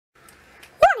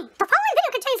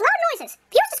choices.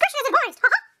 Viewers' discretion is advised.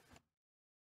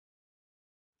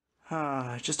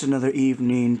 Just another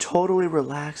evening, totally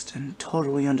relaxed and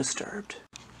totally undisturbed.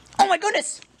 Oh my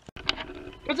goodness!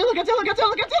 Godzilla! Godzilla!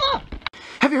 Godzilla! Godzilla!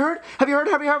 Have you heard? Have you heard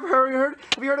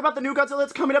about the new Godzilla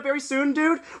that's coming up very soon,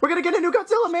 dude? We're gonna get a new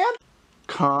Godzilla, man!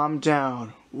 Calm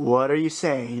down. What are you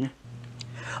saying?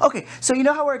 Okay, so you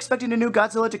know how we're expecting a new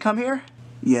Godzilla to come here?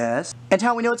 Yes. And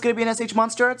how we know it's gonna be an SH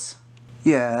Monster Arts?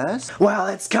 Yes. Well,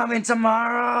 it's coming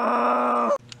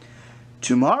tomorrow!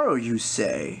 Tomorrow, you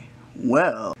say?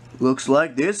 Well, looks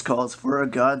like this calls for a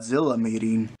Godzilla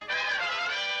meeting.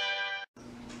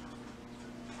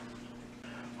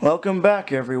 Welcome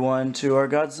back, everyone, to our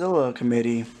Godzilla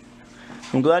committee.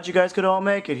 I'm glad you guys could all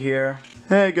make it here.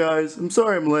 Hey guys, I'm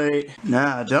sorry I'm late.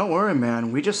 Nah, don't worry,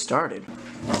 man. We just started.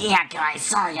 Yeah, guys,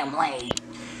 sorry I'm late.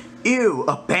 Ew,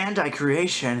 a Bandai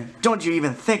creation. Don't you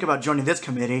even think about joining this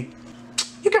committee.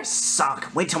 You guys suck.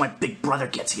 Wait till my big brother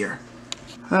gets here.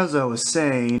 As I was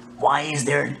saying... Why is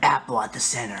there an apple at the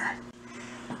center?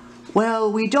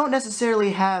 Well, we don't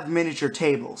necessarily have miniature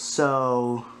tables,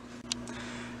 so...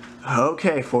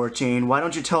 Okay, 14, why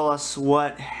don't you tell us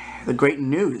what the great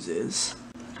news is?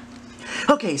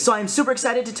 Okay, so I'm super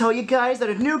excited to tell you guys that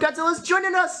a new Godzilla is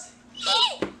joining us!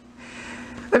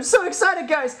 I'm so excited,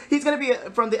 guys! He's gonna be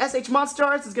from the SH Monster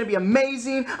Arts. It's gonna be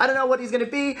amazing. I don't know what he's gonna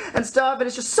be and stuff, and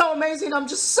it's just so amazing. I'm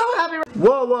just so happy.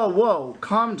 Whoa, whoa, whoa.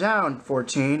 Calm down,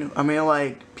 14. I mean,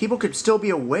 like, people could still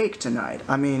be awake tonight.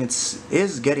 I mean, it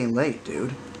is getting late,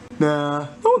 dude. Nah,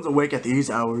 no one's awake at these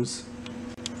hours.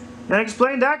 And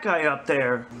explain that guy up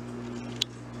there.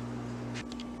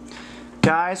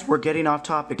 Guys, we're getting off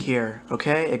topic here,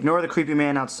 okay? Ignore the creepy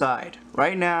man outside.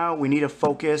 Right now, we need to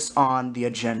focus on the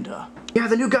agenda. Yeah,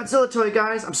 the new Godzilla toy,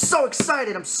 guys. I'm so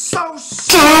excited. I'm so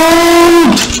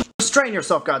Restrain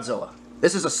yourself, Godzilla.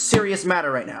 This is a serious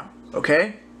matter right now,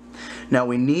 okay? Now,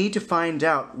 we need to find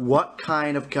out what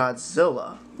kind of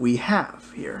Godzilla we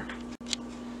have here.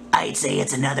 I'd say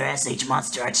it's another SH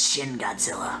Monster Arts Shin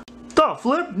Godzilla. The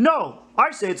flip? No! I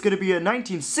say it's gonna be a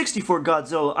 1964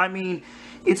 Godzilla. I mean,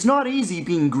 it's not easy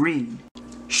being green.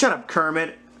 Shut up,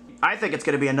 Kermit. I think it's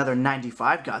gonna be another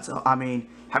 95 Godzilla. I mean,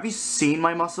 have you seen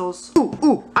my muscles?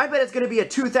 Ooh, I bet it's gonna be a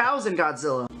 2000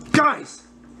 Godzilla. Guys!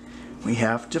 We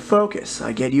have to focus.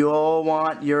 I get you all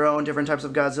want your own different types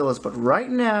of Godzillas, but right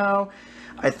now,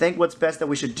 I think what's best that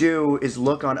we should do is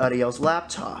look on Adiel's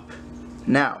laptop.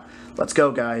 Now, let's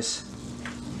go, guys.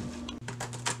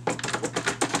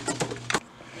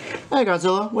 Hey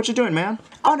Godzilla, what you doing, man?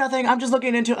 Oh, nothing. I'm just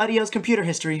looking into Adiel's computer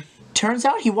history. Turns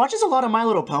out he watches a lot of My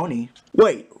Little Pony.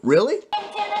 Wait, really?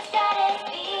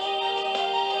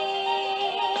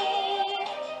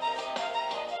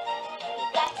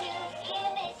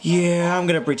 Yeah, I'm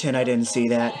gonna pretend I didn't see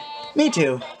that. Me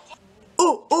too.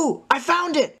 Ooh, I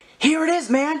found it! Here it is,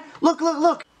 man! Look, look,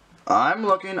 look! I'm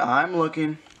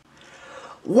looking.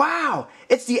 Wow!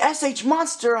 It's the SH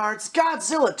Monster Arts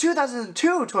Godzilla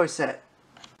 2002 toy set.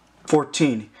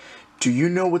 14. Do you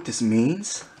know what this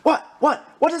means? What?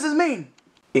 What does this mean?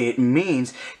 It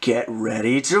means get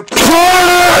ready to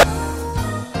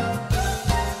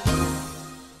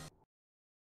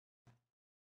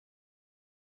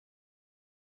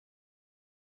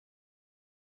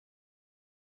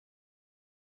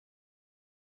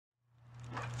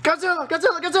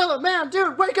Godzilla, man,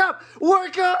 dude, wake up!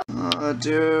 Wake up!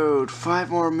 Dude, 5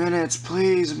 more minutes,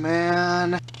 please,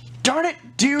 man. Darn it,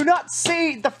 do you not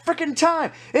see the frickin'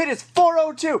 time? It is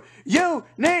 4:02. You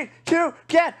need to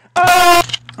get up!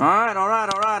 Alright,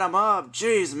 I'm up.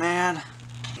 Jeez, man.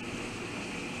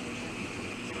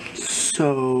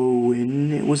 So,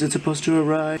 when was it supposed to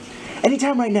arrive?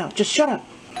 Anytime right now, just shut up.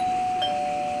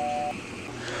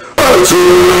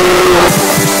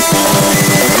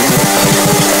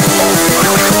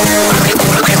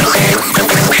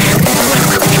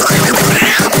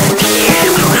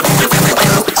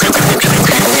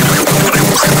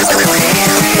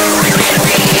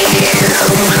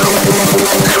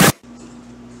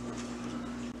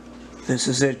 This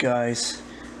is it, guys.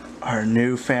 Our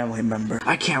new family member.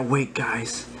 I can't wait,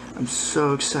 guys. I'm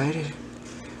so excited.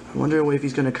 I wonder if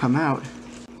he's gonna come out.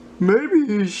 Maybe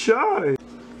he's shy.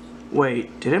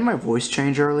 Wait, didn't my voice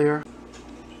change earlier?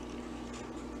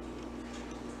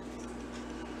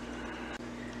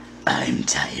 I'm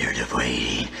tired of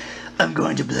waiting. I'm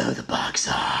going to blow the box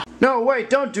off. No, wait,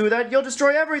 don't do that. You'll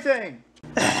destroy everything.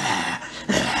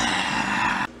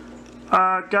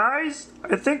 Guys,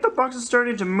 I think the box is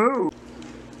starting to move.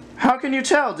 How can you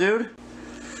tell, dude?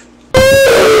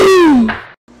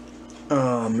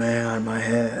 Oh man, my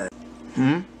head.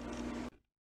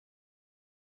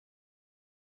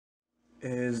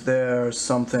 Is there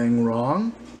something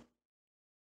wrong?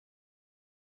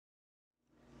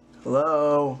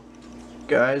 Hello?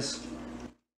 Guys?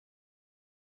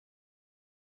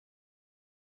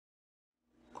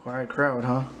 Quiet crowd,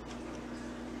 huh?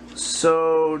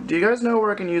 So, do you guys know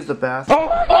where I can use the bathroom?